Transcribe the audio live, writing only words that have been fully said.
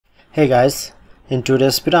Hey guys, in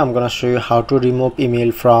today's video I'm gonna show you how to remove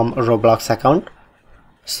email from Roblox account.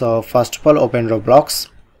 So first of all, open Roblox.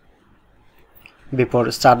 Before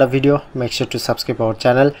start the video, make sure to subscribe our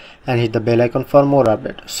channel and hit the bell icon for more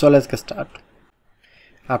updates. So let's get started.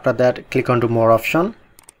 After that, click on to more option.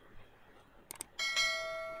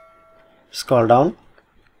 Scroll down,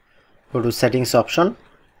 go to settings option,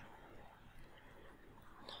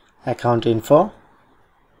 account info.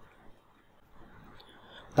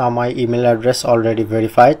 Now my email address already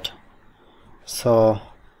verified, so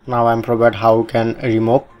now I'm provide how you can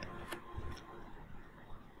remove.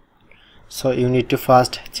 So you need to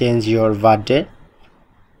first change your birthday.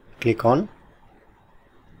 Click on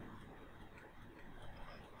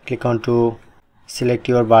to select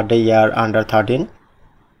your birthday year under 13.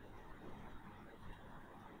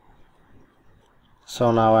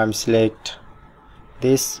 So now I'm select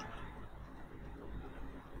this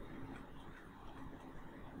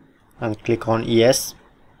and click on yes.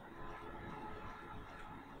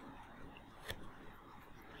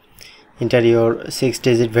 Enter your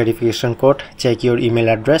 6-digit verification code. Check your email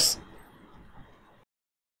address.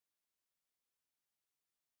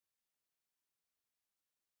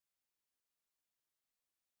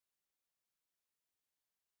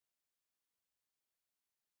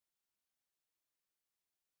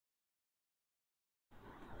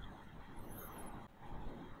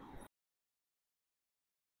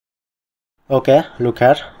 Okay, look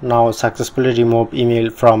here, now successfully remove email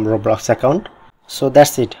from Roblox account. So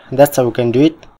that's it, that's how you can do it.